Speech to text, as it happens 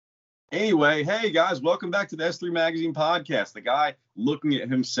Anyway, hey guys, welcome back to the S3 Magazine podcast. The guy looking at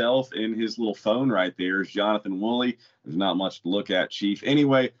himself in his little phone right there is Jonathan Woolley. There's not much to look at, Chief.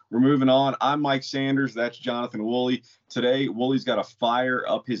 Anyway, we're moving on. I'm Mike Sanders. That's Jonathan Woolley. Today, Woolley's got a fire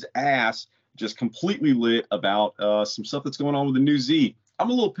up his ass, just completely lit about some stuff that's going on with the new Z. I'm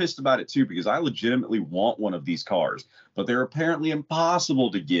a little pissed about it too because I legitimately want one of these cars, but they're apparently impossible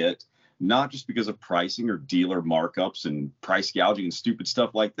to get. Not just because of pricing or dealer markups and price gouging and stupid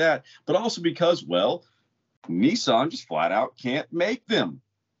stuff like that, but also because, well, Nissan just flat out can't make them.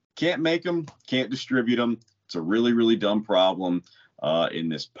 Can't make them, can't distribute them. It's a really, really dumb problem in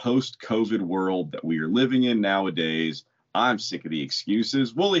this post-COVID world that we are living in nowadays. I'm sick of the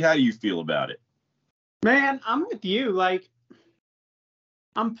excuses. Woolley, how do you feel about it? Man, I'm with you. Like,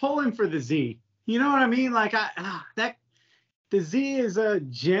 I'm pulling for the Z. You know what I mean? Like, the Z is a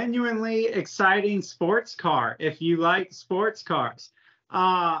genuinely exciting sports car if you like sports cars.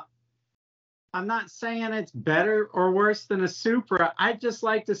 I'm not saying it's better or worse than a Supra. I just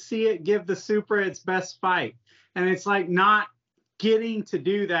like to see it give the Supra its best fight. And it's like not getting to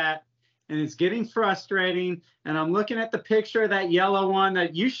do that. And it's getting frustrating. And I'm looking at the picture of that yellow one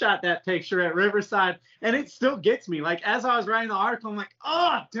that you shot that picture at Riverside. And it still gets me. Like, as I was writing the article, I'm like,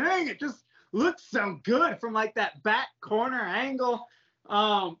 oh, dang, it just looks so good from like that back corner angle.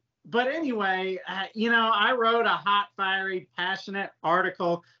 But anyway, I wrote a hot, fiery, passionate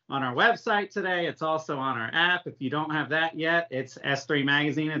article on our website today. It's also on our app. If you don't have that yet, it's S3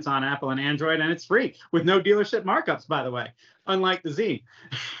 Magazine. It's on Apple and Android, and it's free with no dealership markups, by the way, unlike the Z.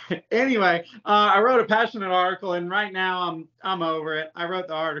 Anyway, I wrote a passionate article, and right now I'm over it. I wrote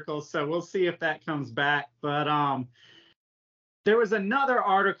the article, so we'll see if that comes back. But there was another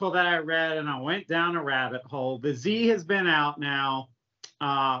article that I read, and I went down a rabbit hole. The Z has been out now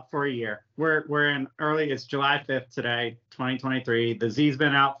for a year. We're in it's July 5th today, 2023. The Z's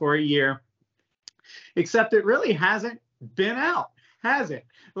been out for a year, except it really hasn't been out, has it?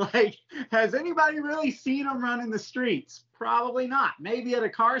 Like, has anybody really seen them run in the streets? Probably not. Maybe at a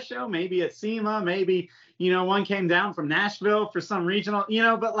car show, maybe at SEMA, maybe, one came down from Nashville for some regional,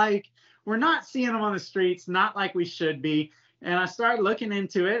 but like, we're not seeing them on the streets, not like we should be. And I started looking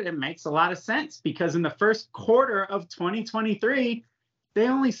into it. It makes a lot of sense because in the first quarter of 2023, they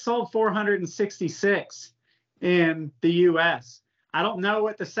only sold 466 in the U.S. I don't know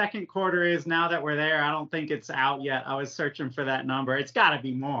what the second quarter is now that we're there. I don't think it's out yet. I was searching for that number. It's got to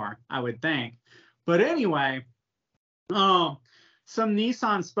be more, I would think. But anyway, some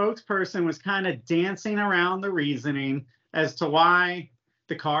Nissan spokesperson was kind of dancing around the reasoning as to why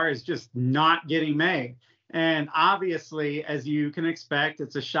the car is just not getting made. And obviously, as you can expect,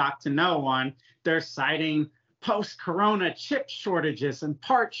 it's a shock to no one. They're citing post-corona chip shortages and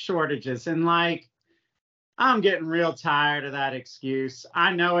part shortages. And like, I'm getting real tired of that excuse.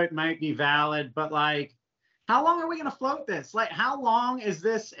 I know it might be valid, but like, how long are we going to float this? Like, how long is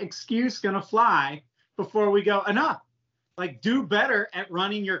this excuse going to fly before we go, enough? Like, do better at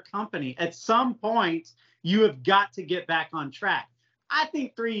running your company. At some point, you have got to get back on track. I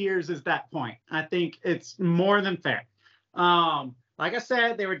think 3 years is that point. I think it's more than fair. Like I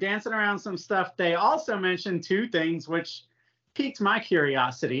said, they were dancing around some stuff. They also mentioned two things which piqued my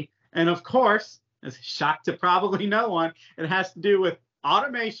curiosity. And of course, it's a shock to probably no one, it has to do with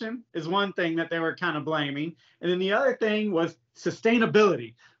automation is one thing that they were kind of blaming. And then the other thing was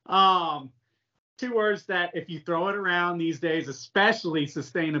sustainability. Two words that if you throw it around these days, especially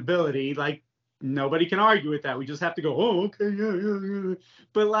sustainability, like, nobody can argue with that. We just have to go, oh, okay, yeah.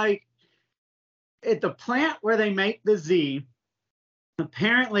 But like at the plant where they make the Z,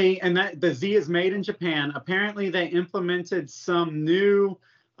 apparently, and that the Z is made in Japan, apparently they implemented some new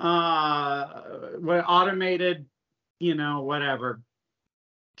automated,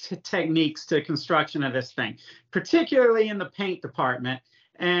 techniques to construction of this thing, particularly in the paint department.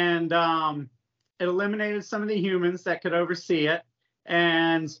 And it eliminated some of the humans that could oversee it.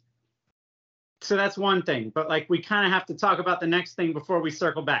 And so that's one thing, but like we kind of have to talk about the next thing before we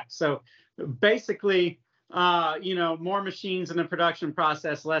circle back. So basically, more machines in the production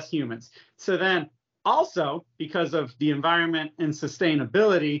process, less humans. So then also because of the environment and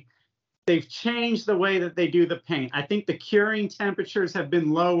sustainability, they've changed the way that they do the paint. I think the curing temperatures have been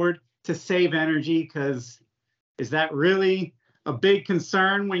lowered to save energy, because is that really a big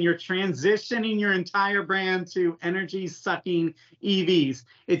concern when you're transitioning your entire brand to energy-sucking EVs?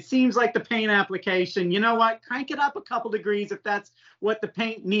 It seems like the paint application, you know what, crank it up a couple degrees if that's what the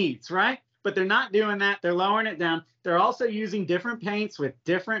paint needs, right? But they're not doing that. They're lowering it down. They're also using different paints with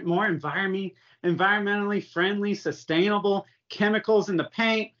different, more environmentally friendly, sustainable chemicals in the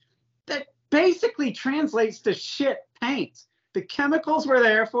paint that basically translates to shit paint. the chemicals were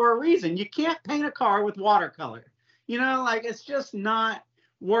there for a reason. You can't paint a car with watercolor. You know, like it's just not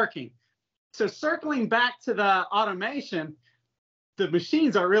working. So circling back to the automation, the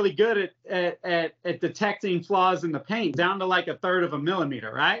machines are really good at detecting flaws in the paint down to like 1/3 of a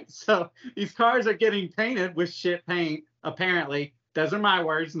millimeter, right? So these cars are getting painted with shit paint, apparently. Those are my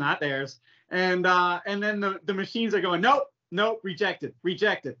words, not theirs. And then the machines are going, nope, rejected,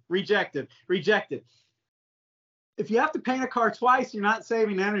 rejected, rejected, rejected. If you have to paint a car twice, you're not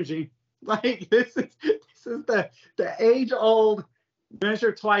saving energy. Like this is the age-old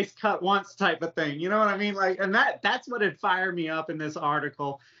measure twice, cut once type of thing. You know what I mean? Like, and that's what had fired me up in this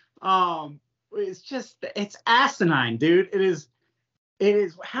article. It's asinine, dude. It is.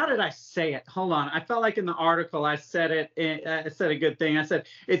 How did I say it? Hold on. I felt like in the article I said it. I said a good thing. I said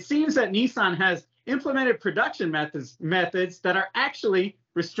it seems that Nissan has implemented production methods that are actually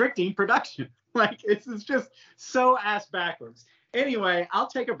restricting production. Like it's just so ass backwards. Anyway, I'll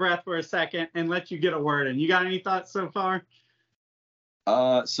take a breath for a second and let you get a word in. You got any thoughts so far?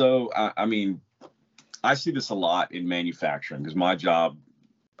 I mean, I see this a lot in manufacturing because my job,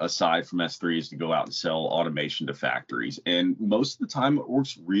 aside from S3, is to go out and sell automation to factories. And most of the time it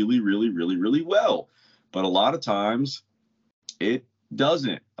works really, really, really, really well. But a lot of times it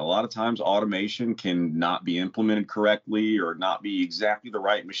doesn't. A lot of times automation can not be implemented correctly or not be exactly the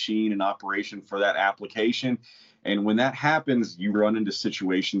right machine in operation for that application. And when that happens, you run into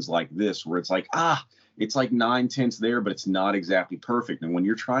situations like this where it's like, it's like 9/10 there, but it's not exactly perfect. And when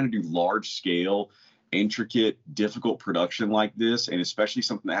you're trying to do large scale, intricate, difficult production like this, and especially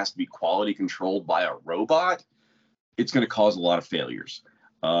something that has to be quality controlled by a robot, it's going to cause a lot of failures.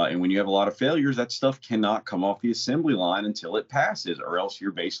 And when you have a lot of failures, that stuff cannot come off the assembly line until it passes, or else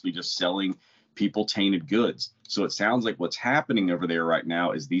you're basically just selling people tainted goods. So it sounds like what's happening over there right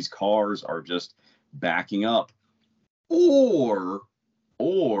now is these cars are just backing up, or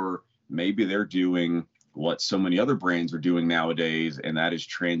maybe they're doing what so many other brands are doing nowadays, and that is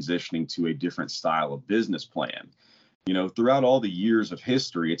transitioning to a different style of business plan. You know, throughout all the years of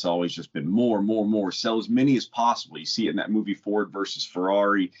history, it's always just been more, sell as many as possible. You see it in that movie Ford versus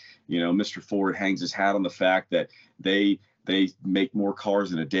Ferrari. You know, Mr. Ford hangs his hat on the fact that they make more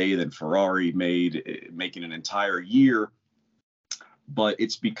cars in a day than Ferrari making an entire year. But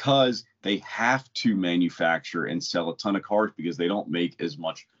it's because they have to manufacture and sell a ton of cars because they don't make as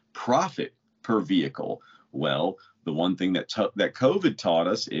much profit per vehicle. Well, the one thing that COVID taught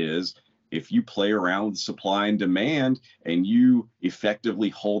us is if you play around with supply and demand and you effectively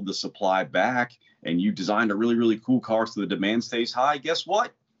hold the supply back and you designed a really, really cool car so the demand stays high, guess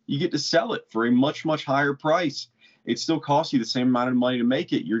what? You get to sell it for a much, much higher price. It still costs you the same amount of money to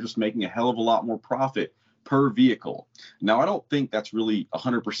make it. You're just making a hell of a lot more profit per vehicle. Now, I don't think that's really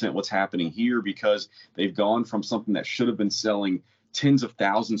 100% what's happening here because they've gone from something that should have been selling tens of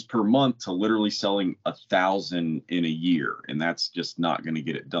thousands per month to literally selling 1,000 in a year. And that's just not going to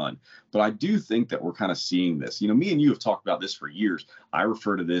get it done. But I do think that we're kind of seeing this. You know, me and you have talked about this for years. I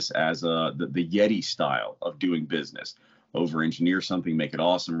refer to this as the Yeti style of doing business. Over engineer something, make it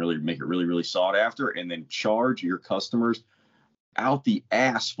awesome, really make it really, really sought after, and then charge your customers out the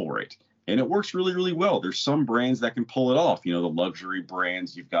ass for it. And it works really, really well. There's some brands that can pull it off. You know, the luxury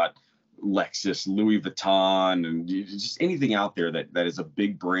brands, you've got Lexus, Louis Vuitton, and just anything out there that is a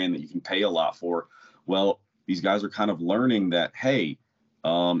big brand that you can pay a lot for. Well, these guys are kind of learning that, hey,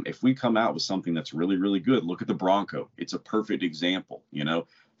 if we come out with something that's really, really good, look at the Bronco. It's a perfect example. You know,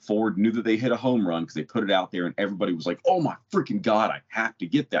 Ford knew that they hit a home run because they put it out there and everybody was like, oh my freaking God, I have to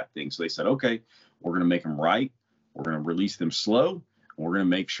get that thing. So they said, okay, we're going to make them right. We're going to release them slow. We're going to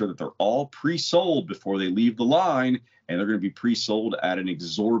make sure that they're all pre-sold before they leave the line, and they're going to be pre-sold at an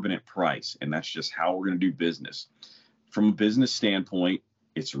exorbitant price. And that's just how we're going to do business. From a business standpoint,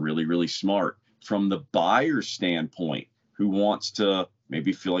 it's really, really smart. From the buyer's standpoint, who wants to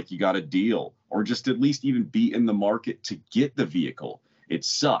maybe feel like you got a deal or just at least even be in the market to get the vehicle, it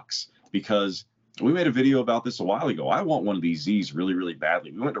sucks because we made a video about this a while ago. I want one of these Zs really, really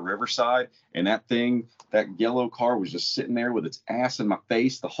badly. We went to Riverside, and that yellow car was just sitting there with its ass in my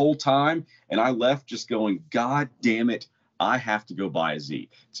face the whole time. And I left just going, God damn it, I have to go buy a Z.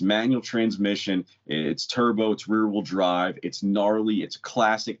 It's manual transmission, it's turbo, it's rear wheel drive, it's gnarly, it's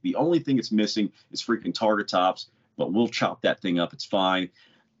classic. The only thing it's missing is freaking target tops, but we'll chop that thing up. It's fine.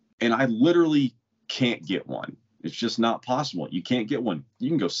 And I literally can't get one. It's just not possible. You can't get one. You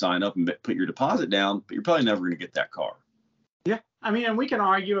can go sign up and put your deposit down, but you're probably never going to get that car. Yeah. I mean, and we can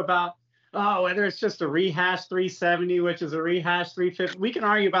argue about, whether it's just a rehash 370, which is a rehash 350. We can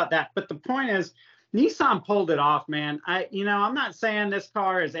argue about that. But the point is, Nissan pulled it off, man. I'm not saying this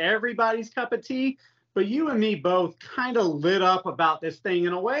car is everybody's cup of tea, but you and me both kind of lit up about this thing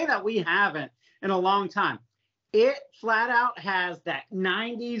in a way that we haven't in a long time. It flat out has that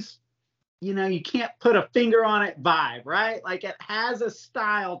 90s, you can't put a finger on it vibe, right? Like it has a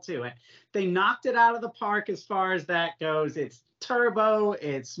style to it. They knocked it out of the park as far as that goes. It's turbo,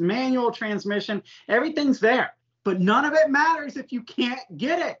 it's manual transmission, everything's there, but none of it matters if you can't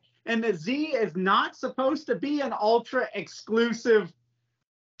get it. And the Z is not supposed to be an ultra exclusive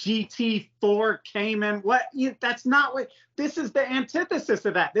GT4 Cayman. That's not what, this is the antithesis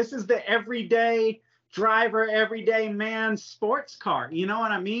of that. This is the everyday driver, everyday man sports car. You know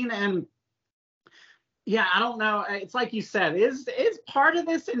what I mean? And yeah, I don't know. It's like you said, is part of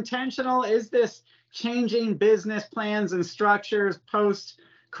this intentional? Is this changing business plans and structures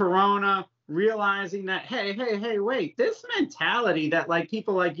post-corona, realizing that, hey, wait, this mentality that like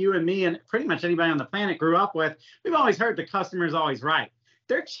people like you and me and pretty much anybody on the planet grew up with, we've always heard the customer's always right.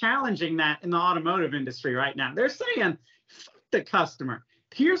 They're challenging that in the automotive industry right now. They're saying, fuck the customer.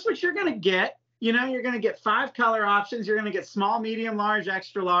 Here's what you're going to get. You're going to get 5 color options. You're going to get small, medium, large,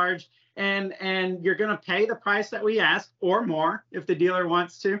 extra large. And you're going to pay the price that we ask or more if the dealer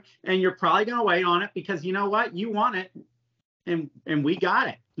wants to. And you're probably going to wait on it because you know what? You want it and we got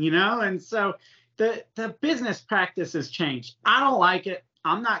it, And so the business practice has changed. I don't like it.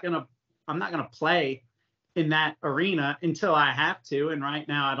 I'm not going to play in that arena until I have to. And right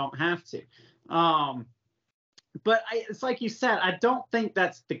now I don't have to. But it's like you said, I don't think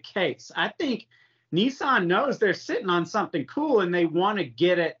that's the case. I think Nissan knows they're sitting on something cool and they want to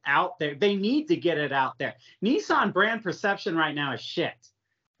get it out there. They need to get it out there. Nissan brand perception right now is shit.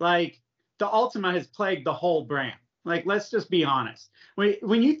 Like the Altima has plagued the whole brand. Like, let's just be honest.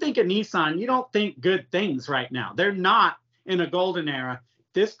 When you think of Nissan, you don't think good things right now. They're not in a golden era.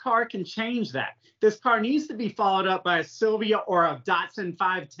 This car can change that. This car needs to be followed up by a Silvia or a Datsun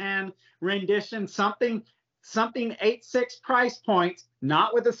 510 rendition, something 8.6 price points,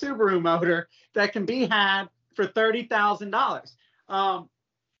 not with a Subaru motor, that can be had for $30,000.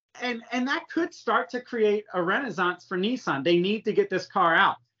 And that could start to create a renaissance for Nissan. They need to get this car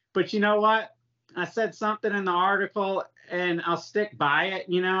out. But you know what? I said something in the article and I'll stick by it.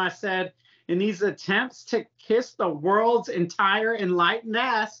 I said, in these attempts to kiss the world's entire enlightened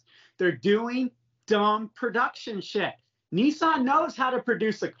ass, they're doing dumb production shit. Nissan knows how to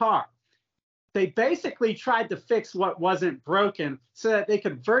produce a car. They basically tried to fix what wasn't broken so that they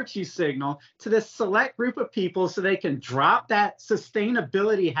could virtue signal to this select group of people so they can drop that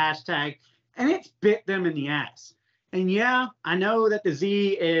sustainability hashtag, and it's bit them in the ass. And yeah, I know that the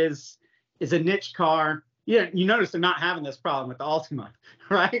Z is a niche car. Yeah, you notice they're not having this problem with the Altima,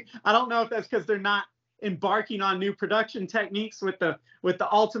 right? I don't know if that's because they're not embarking on new production techniques with the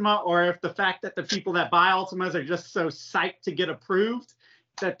Altima, or if the fact that the people that buy Altimas are just so psyched to get approved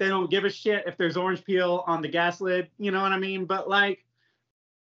that they don't give a shit if there's orange peel on the gas lid. You know what I mean? But like,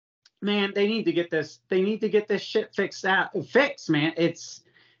 man, they need to get this shit fixed, man.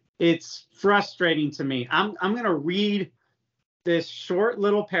 It's frustrating to me. I'm going to read this short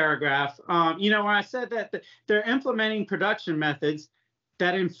little paragraph, where I said that they're implementing production methods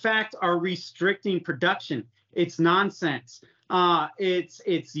that in fact are restricting production. It's nonsense.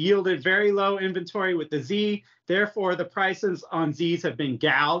 It's yielded very low inventory with the Z. Therefore, the prices on Zs have been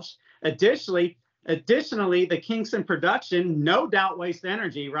gouged. Additionally, the kinks in production no doubt waste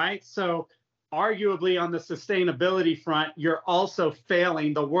energy, right? So arguably on the sustainability front, you're also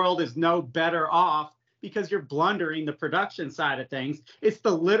failing. The world is no better off because you're blundering the production side of things. It's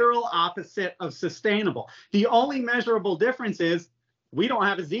the literal opposite of sustainable. The only measurable difference is we don't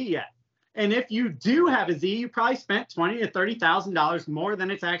have a Z yet. And if you do have a Z, you probably spent $20,000 to $30,000 more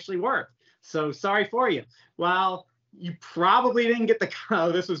than it's actually worth. So sorry for you. Well, you probably didn't get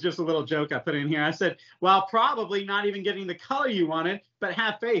this was just a little joke I put in here. I said, well, probably not even getting the color you wanted, but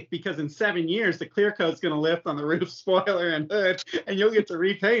have faith because in 7 years, the clear coat's going to lift on the roof, spoiler, and hood, and you'll get to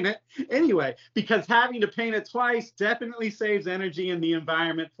repaint it anyway, because having to paint it twice definitely saves energy in the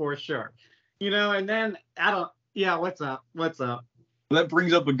environment for sure. And then what's up? That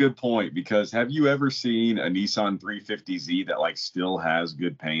brings up a good point, because have you ever seen a Nissan 350Z that like still has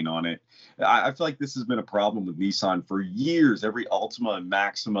good paint on it? I feel like this has been a problem with Nissan for years. Every Altima and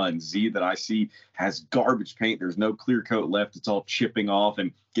Maxima and Z that I see has garbage paint. There's no clear coat left. It's all chipping off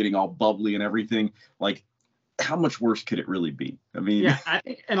and getting all bubbly and everything. Like, how much worse could it really be? I mean, yeah, I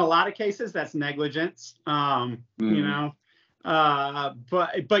think in a lot of cases that's negligence. But you know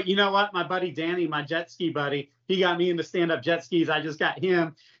what? My buddy Danny, my jet ski buddy, he got me into stand-up jet skis. I just got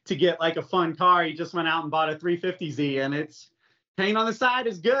him to get like a fun car. He just went out and bought a 350Z, and it's paint on the side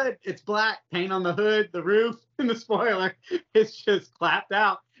is good. It's black. Paint on the hood, the roof, and the spoiler, it's just clapped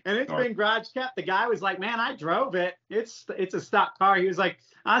out. And it's been garage kept. The guy was like, man, I drove it. It's a stock car. He was like,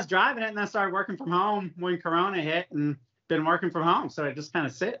 I was driving it and I started working from home when Corona hit and been working from home. So it just kind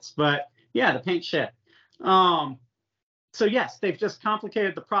of sits. But yeah, the paint shit. So yes, they've just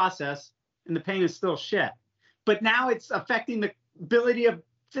complicated the process and the paint is still shit. But now it's affecting the ability of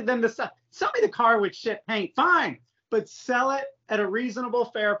for them to sell me the car with shit paint, fine, but sell it at a reasonable,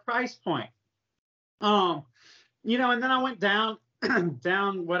 fair price point. You know, and then I went down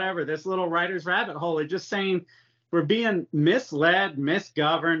whatever, this little writer's rabbit hole of just saying we're being misled,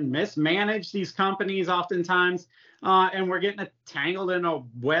 misgoverned, mismanaged, these companies oftentimes, and we're getting tangled in a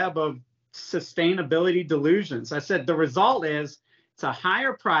web of sustainability delusions. I said the result is it's a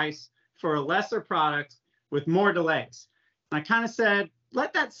higher price for a lesser product with more delays. And I kind of said,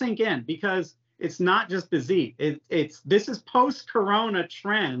 let that sink in, because it's not just the Z. This is post-corona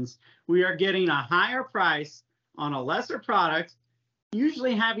trends. We are getting a higher price on a lesser product,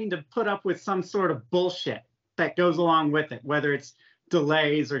 usually having to put up with some sort of bullshit that goes along with it, whether it's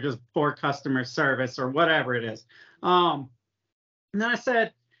delays or just poor customer service or whatever it is. And then I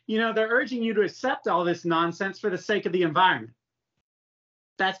said, you know, they're urging you to accept all this nonsense for the sake of the environment.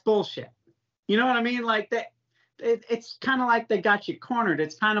 That's bullshit. You know what I mean? Like that. It's kind of like they got you cornered.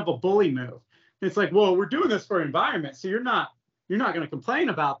 It's kind of a bully move. It's like, well, we're doing this for environment, so you're not going to complain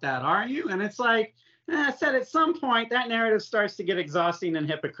about that, are you? And it's like, I said, at some point that narrative starts to get exhausting and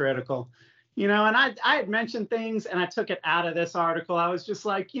hypocritical, you know. And I had mentioned things, and I took it out of this article. I was just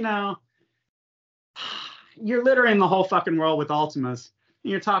like, you know, you're littering the whole fucking world with Ultimas.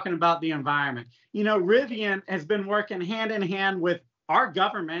 You're talking about the environment. You know, Rivian has been working hand in hand with our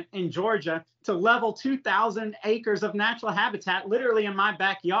government in Georgia to level 2,000 acres of natural habitat literally in my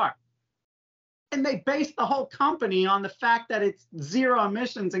backyard. And they based the whole company on the fact that it's zero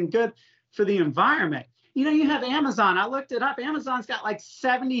emissions and good for the environment. You know, you have Amazon. I looked it up. Amazon's got like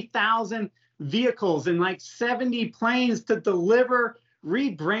 70,000 vehicles and like 70 planes to deliver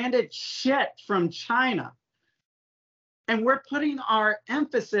rebranded shit from China. And we're putting our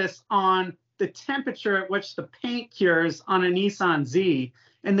emphasis on the temperature at which the paint cures on a Nissan Z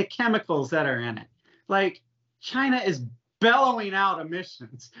and the chemicals that are in it. Like, China is bellowing out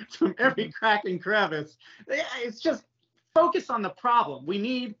emissions from every crack and crevice. It's just focus on the problem. We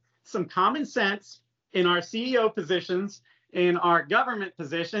need some common sense in our CEO positions, in our government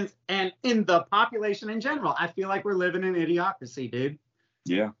positions, and in the population in general. I feel like we're living in idiocracy, dude.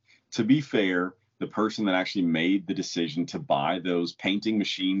 Yeah. To be fair, the person that actually made the decision to buy those painting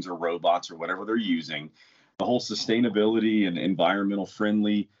machines or robots or whatever they're using, the whole sustainability and environmental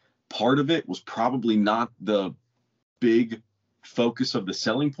friendly part of it was probably not the big focus of the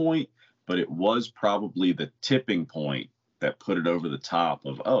selling point, but it was probably the tipping point that put it over the top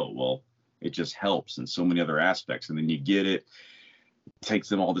of, oh, well, it just helps in so many other aspects. And then you get it, takes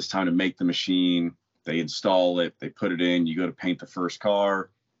them all this time to make the machine, they install it, they put it in, you go to paint the first car,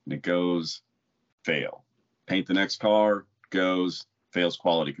 and it goes, fail. Paint the next car, goes, fails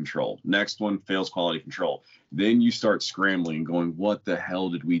quality control. Next one, fails quality control. Then you start scrambling and going, what the hell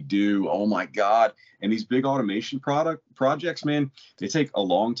did we do? Oh my God. And these big automation projects, man, they take a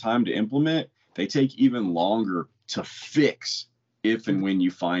long time to implement. They take even longer to fix if and when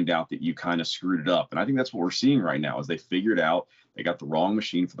you find out that you kind of screwed it up. And I think that's what we're seeing right now is they figured out they got the wrong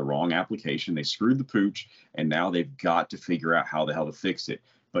machine for the wrong application. They screwed the pooch, and now they've got to figure out how the hell to fix it.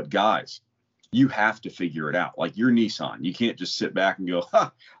 But guys, you have to figure it out. Like, you're Nissan. You can't just sit back and go,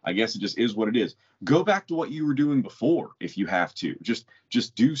 I guess it just is what it is. Go back to what you were doing before if you have to.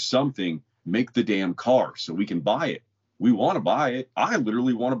 Just do something. Make the damn car so we can buy it. We want to buy it. I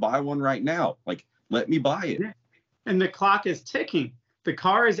literally want to buy one right now. Like, let me buy it. And the clock is ticking. The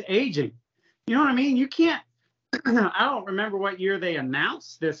car is aging. You know what I mean? You can't, I don't remember what year they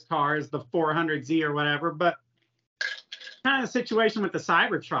announced this car as the 400Z or whatever, but kind of a situation with the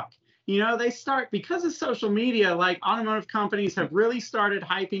Cybertruck. You know, they start, because of social media, like automotive companies have really started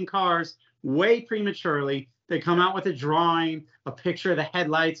hyping cars way prematurely. They come out with a drawing, a picture of the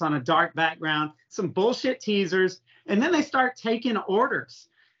headlights on a dark background, some bullshit teasers, and then they start taking orders.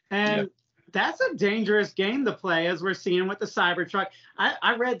 And that's a dangerous game to play, as we're seeing with the Cybertruck.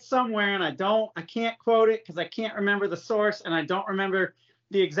 I read somewhere, and I can't quote it because I can't remember the source, and I don't remember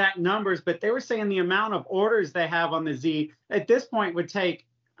the exact numbers, but they were saying the amount of orders they have on the Z at this point would take,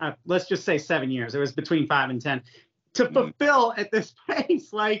 let's just say 7 years. It was between 5 and 10 to fulfill at this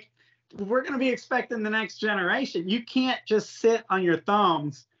pace. Like, we're going to be expecting the next generation. You can't just sit on your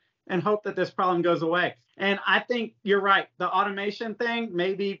thumbs and hope that this problem goes away. And I think you're right. The automation thing,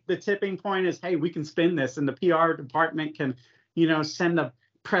 maybe the tipping point is, hey, we can spin this, and the PR department can, you know, send a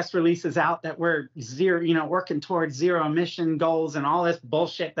press releases out that we're zero, working towards zero emission goals and all this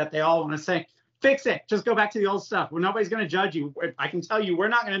bullshit that they all want to say. Fix it. Just go back to the old stuff. Well, nobody's going to judge you. I can tell you, we're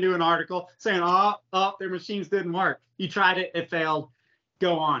not going to do an article saying, their machines didn't work. You tried it. It failed.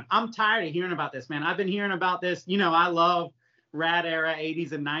 Go on. I'm tired of hearing about this, man. I've been hearing about this. I love rad era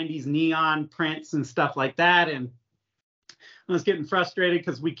 80s and 90s neon prints and stuff like that. And I was getting frustrated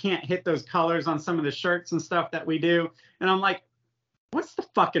because we can't hit those colors on some of the shirts and stuff that we do. And I'm like, what's the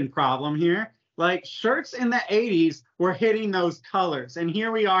fucking problem here? Like, shirts in the 80s were hitting those colors. And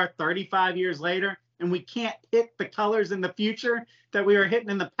here we are 35 years later, and we can't hit the colors in the future that we were hitting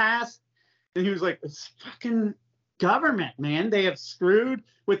in the past. And he was like, it's fucking government, man. They have screwed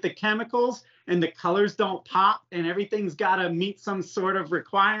with the chemicals, and the colors don't pop, and everything's got to meet some sort of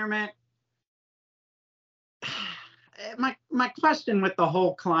requirement. My question with the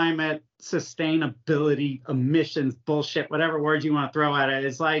whole climate, sustainability, emissions, bullshit, whatever words you want to throw at it,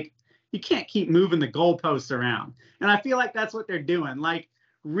 is like, you can't keep moving the goalposts around. And I feel like that's what they're doing. Like,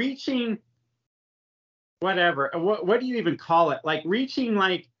 reaching whatever, what do you even call it? Like, reaching,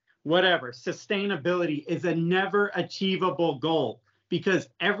 like, whatever, sustainability is a never achievable goal, because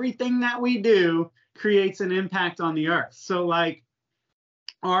everything that we do creates an impact on the earth. So, like,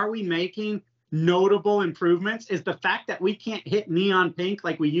 are we making notable improvements? Is the fact that we can't hit neon pink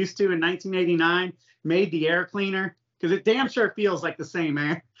like we used to in 1989 made the air cleaner? Because it damn sure feels like the same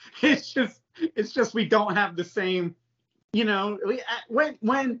air. It's just we don't have the same,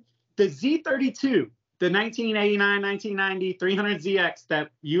 when the Z32, the 1989, 1990 300ZX that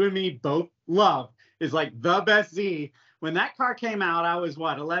you and me both love, is like the best Z. When that car came out, I was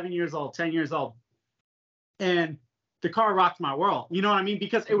 11 years old, 10 years old. And the car rocked my world. You know what I mean?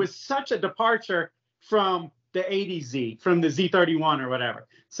 Because it was such a departure from the 80 Z, from the Z31 or whatever.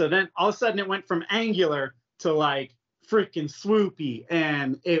 So then all of a sudden it went from angular to like freaking swoopy,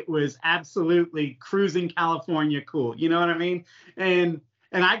 and it was absolutely cruising California cool. You know what I mean? And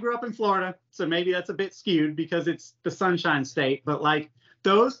I grew up in Florida, so maybe that's a bit skewed because it's the Sunshine State, but like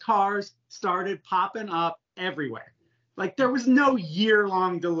those cars started popping up everywhere. Like, there was no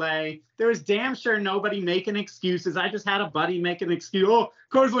year-long delay. There was damn sure nobody making excuses. I just had a buddy make an excuse. Oh,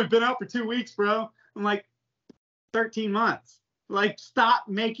 car's only been out for 2 weeks, bro. I'm like, 13 months. Like, stop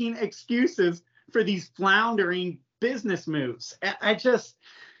making excuses for these floundering business moves.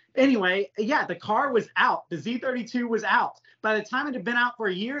 Anyway, yeah, the car was out. The Z32 was out. By the time it had been out for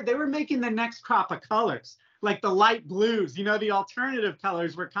a year, they were making the next crop of colors, like the light blues. The alternative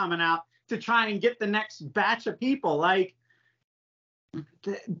colors were coming out to try and get the next batch of people. Like,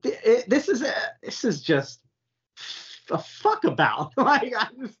 this is just a fuck about. Like, I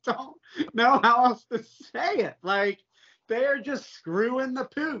just don't know how else to say it. Like, they're just screwing the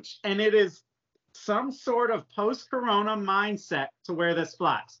pooch, and it is some sort of post-corona mindset to where this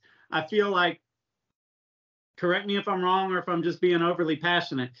flies. I feel like, correct me if I'm wrong or if I'm just being overly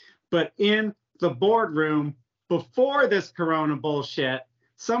passionate, but in the boardroom before this corona bullshit,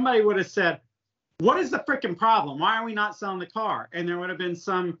 somebody would have said, what is the freaking problem? Why are we not selling the car? And there would have been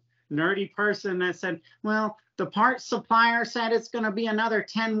some nerdy person that said, well, the parts supplier said it's going to be another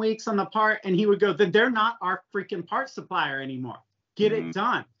 10 weeks on the part. And he would go, then they're not our freaking parts supplier anymore. Get it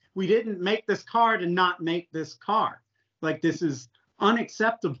done. We didn't make this car to not make this car. Like, this is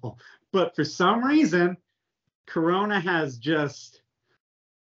unacceptable. But for some reason, Corona has just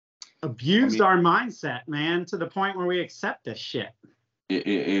abused our mindset, man, to the point where we accept this shit.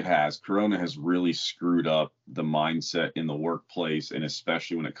 It has. Corona has really screwed up the mindset in the workplace, and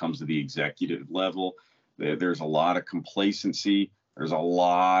especially when it comes to the executive level. There's a lot of complacency. There's a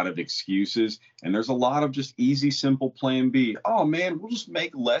lot of excuses, and there's a lot of just easy, simple plan B. Oh, man, we'll just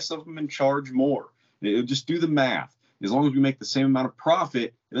make less of them and charge more. It'll just do the math. As long as we make the same amount of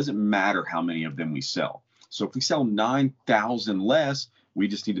profit, it doesn't matter how many of them we sell. So if we sell 9,000 less, we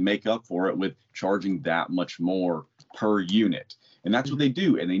just need to make up for it with charging that much more per unit. And that's what they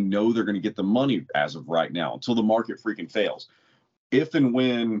do. And they know they're going to get the money as of right now until the market freaking fails. If and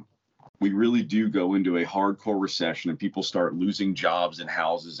when we really do go into a hardcore recession and people start losing jobs and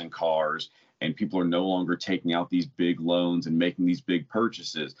houses and cars, and people are no longer taking out these big loans and making these big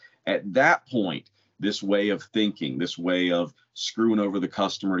purchases, at that point, this way of thinking, this way of screwing over the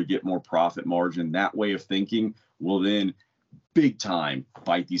customer to get more profit margin, that way of thinking will then big time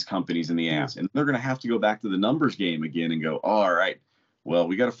bite these companies in the ass. And they're going to have to go back to the numbers game again and go, all right, well,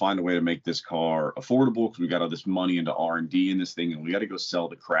 we got to find a way to make this car affordable because we got all this money into R&D in this thing, and we got to go sell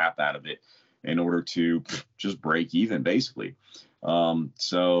the crap out of it in order to just break even, basically.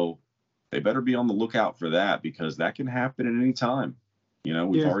 So they better be on the lookout for that, because that can happen at any time.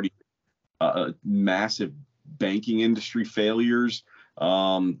 We've already massive banking industry failures.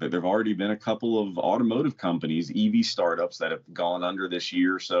 But there've already been a couple of automotive companies, EV startups, that have gone under this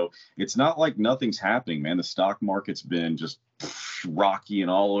year. So it's not like nothing's happening, man. The stock market's been just rocky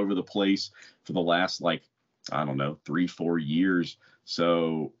and all over the place for the last, like, I don't know, 3-4 years.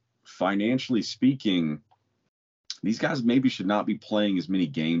 So financially speaking, these guys maybe should not be playing as many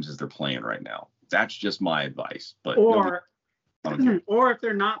games as they're playing right now. That's just my advice. But or if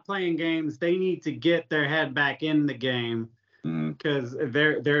they're not playing games, they need to get their head back in the game, because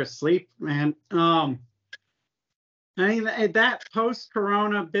they're asleep, man. I mean, that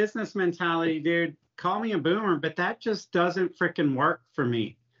post-corona business mentality, dude, call me a boomer, but that just doesn't freaking work for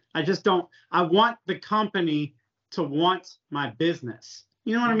me. I just don't. I want the company to want my business.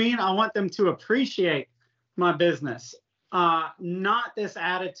 You know what I mean? I want them to appreciate my business. Not this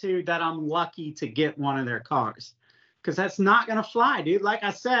attitude that I'm lucky to get one of their cars, because that's not going to fly, dude. Like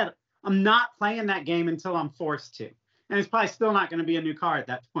I said, I'm not playing that game until I'm forced to. And it's probably still not going to be a new car at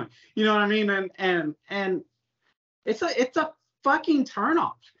that point. You know what I mean? And it's a fucking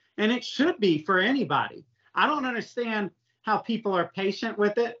turnoff. And it should be for anybody. I don't understand how people are patient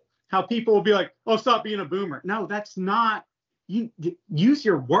with it. How people will be like, oh, stop being a boomer. No, that's not. You use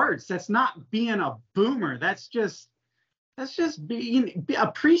your words. That's not being a boomer. That's just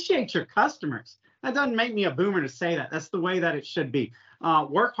appreciate your customers. That doesn't make me a boomer to say that. That's the way that it should be.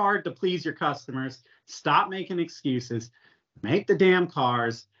 Work hard to please your customers. Stop making excuses. Make the damn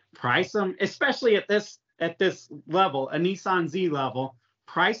cars. Price them, especially at this level, a Nissan Z level.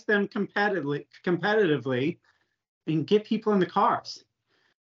 Price them competitively, and get people in the cars.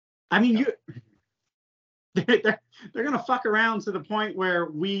 I mean, they're gonna fuck around to the point where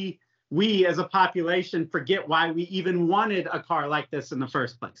we as a population forget why we even wanted a car like this in the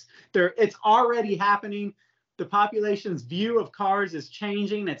first place. It's already happening. The population's view of cars is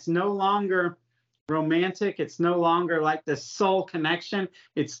changing. It's no longer romantic. It's no longer like this soul connection.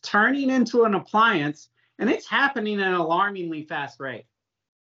 It's turning into an appliance, and it's happening at an alarmingly fast rate.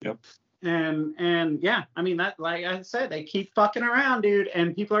 Yep. And yeah, I mean, that, like I said, they keep fucking around, dude,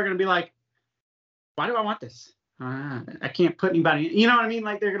 and people are gonna be like, why do I want this? I can't put anybody in. You know what I mean?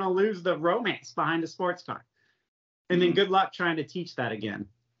 Like, they're going to lose the romance behind a sports car. And then good luck trying to teach that again.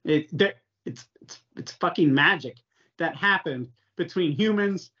 It's fucking magic that happened between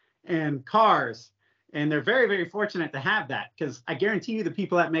humans and cars. And they're very, very fortunate to have that, because I guarantee you the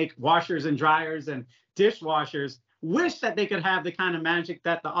people that make washers and dryers and dishwashers wish that they could have the kind of magic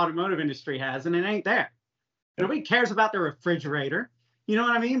that the automotive industry has, and it ain't there. Nobody cares about the refrigerator. You know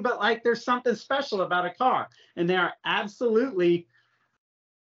what I mean? But like, there's something special about a car, and they're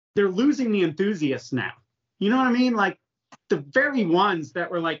losing the enthusiasts now. You know what I mean? Like, the very ones that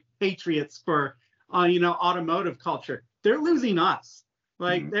were like patriots for, automotive culture, they're losing us.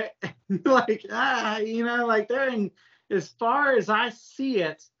 Like, they're like, they're in, as far as I see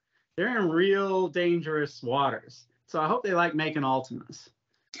it, they're in real dangerous waters. So I hope they like making Altimas.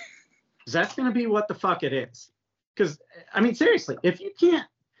 That's going to be what the fuck it is. Because, I mean, seriously, we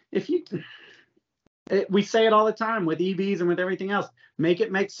say it all the time with EVs and with everything else, make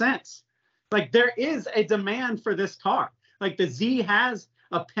it make sense. Like, there is a demand for this car. Like, the Z has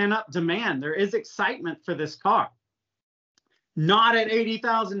a pent-up demand. There is excitement for this car. Not at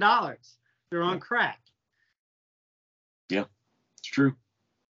 $80,000. They're on crack. Yeah, it's true.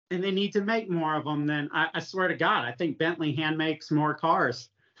 And they need to make more of them than, I swear to God, I think Bentley hand makes more cars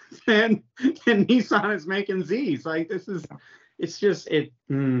than Nissan is making Zs. Like, this is, it's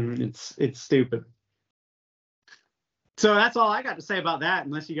stupid. So that's all I got to say about that,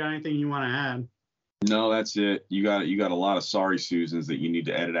 unless you got anything you want to add. No, that's it. You got a lot of sorry Susans that you need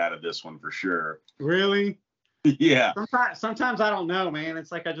to edit out of this one for sure. Really? Yeah. Sometimes I don't know, man.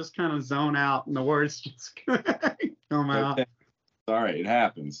 It's like I just kind of zone out and the words just come out. All right, it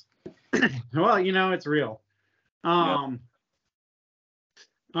happens. Well, it's real. Yep.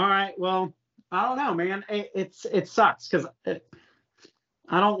 All right. Well, I don't know, man. It sucks, because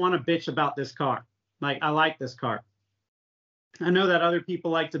I don't want to bitch about this car. Like, I like this car. I know that other people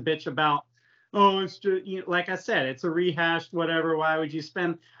like to bitch about, oh, it's just, like I said, it's a rehashed whatever. Why would you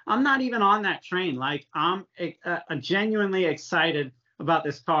spend? I'm not even on that train. Like, I'm genuinely excited about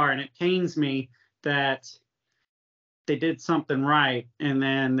this car, and it pains me that they did something right, and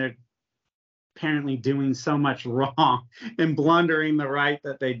then they're apparently doing so much wrong and blundering the right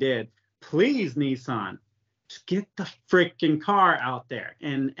that they did. Please, Nissan, just get the freaking car out there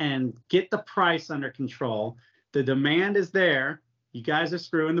and get the price under control. The demand is there. You guys are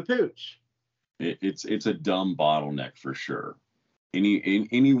screwing the pooch. It's a dumb bottleneck for sure.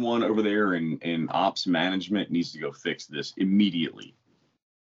 Anyone over there in ops management needs to go fix this immediately.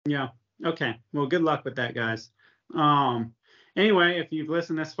 Yeah. Okay. Well, good luck with that, guys. Anyway, if you've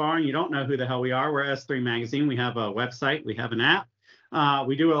listened this far and you don't know who the hell we are, we're S3 Magazine. We have a website. We have an app.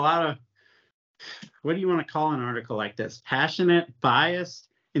 We do a lot of, what do you want to call an article like this? Passionate, biased,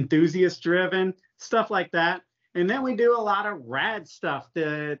 enthusiast-driven, stuff like that. And then we do a lot of rad stuff,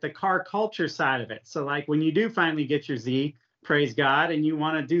 the car culture side of it. So like when you do finally get your Z, praise God, and you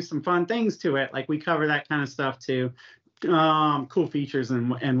want to do some fun things to it, like we cover that kind of stuff too. Cool features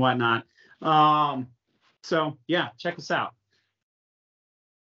and whatnot. So yeah, check us out.